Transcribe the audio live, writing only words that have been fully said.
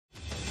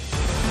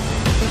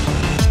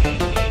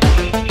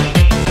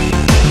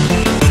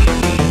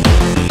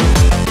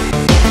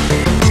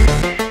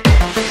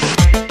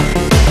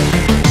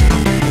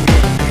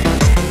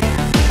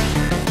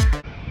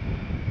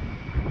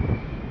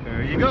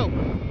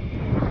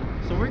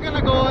So we're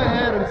gonna go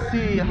ahead and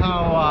see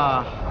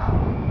how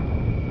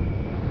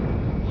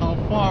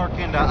far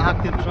can the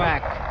active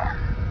track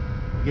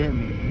get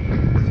me.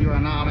 See,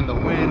 right now I'm in the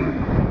wind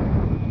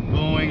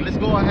going. Let's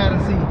go ahead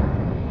and see.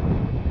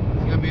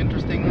 It's gonna be an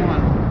interesting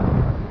one.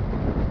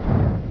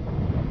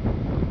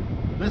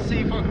 Let's see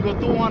if I can go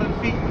 200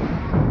 feet.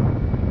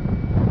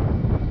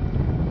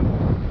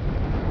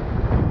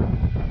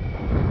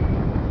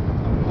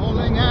 I'm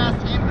holding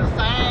ass in the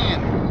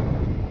sand.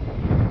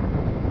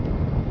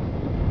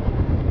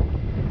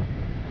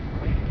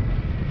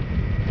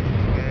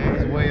 Okay,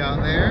 it's way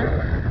out there.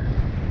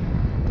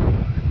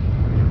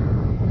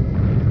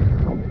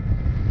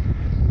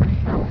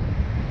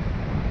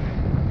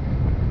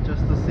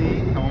 Just to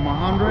see, I'm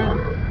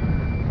 100.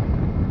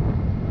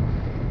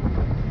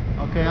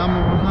 Okay, I'm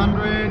at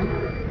 100.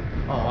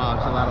 Oh wow,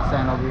 there's a lot of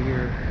sand over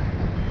here.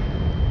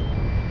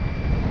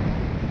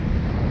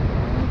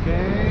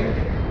 Okay.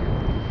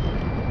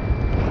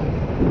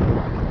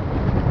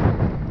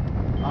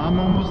 I'm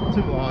almost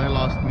to. Oh, he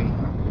lost me.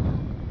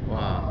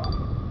 Wow.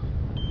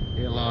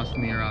 He lost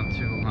me around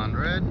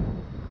 200.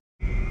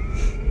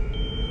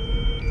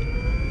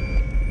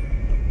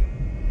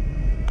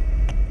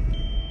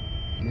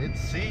 Let's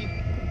see.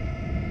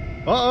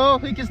 Uh-oh,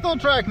 he can still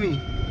track me.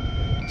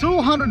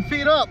 200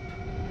 feet up.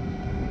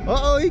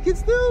 Uh-oh, he can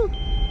still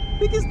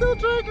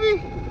track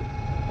me.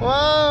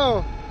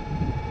 Wow.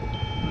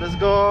 Let's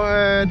go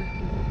ahead.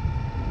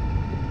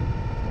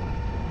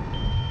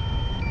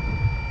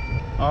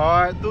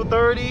 All right,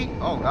 230.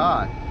 Oh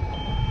God.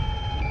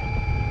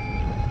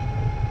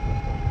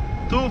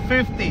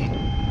 250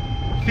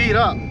 feet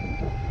up.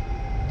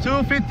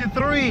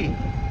 253.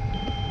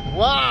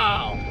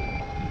 Wow.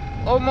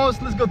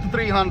 Almost. Let's go to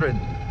 300.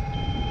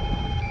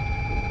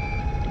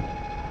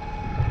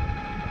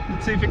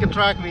 Let's see if he can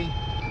track me.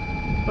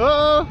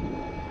 Oh,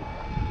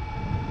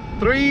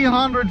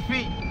 300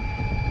 feet.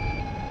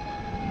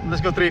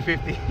 Let's go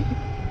 350.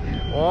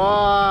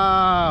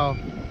 Wow.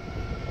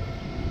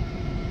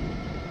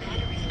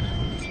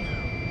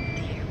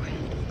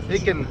 He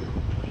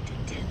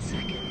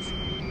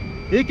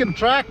can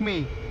track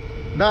me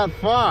that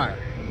far.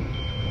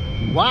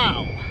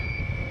 Wow.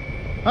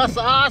 That's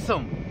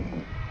awesome.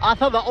 I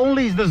thought that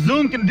only the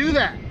zoom can do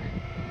that.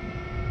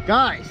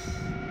 Guys,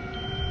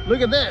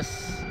 look at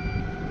this.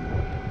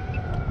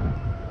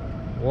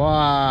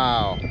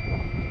 Wow.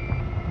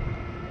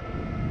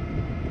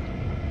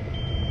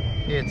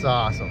 It's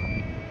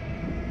awesome.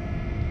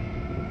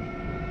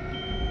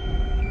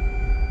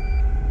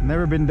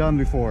 Never been done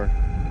before.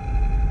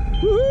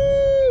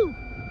 Woohoo!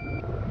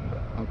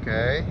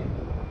 Okay.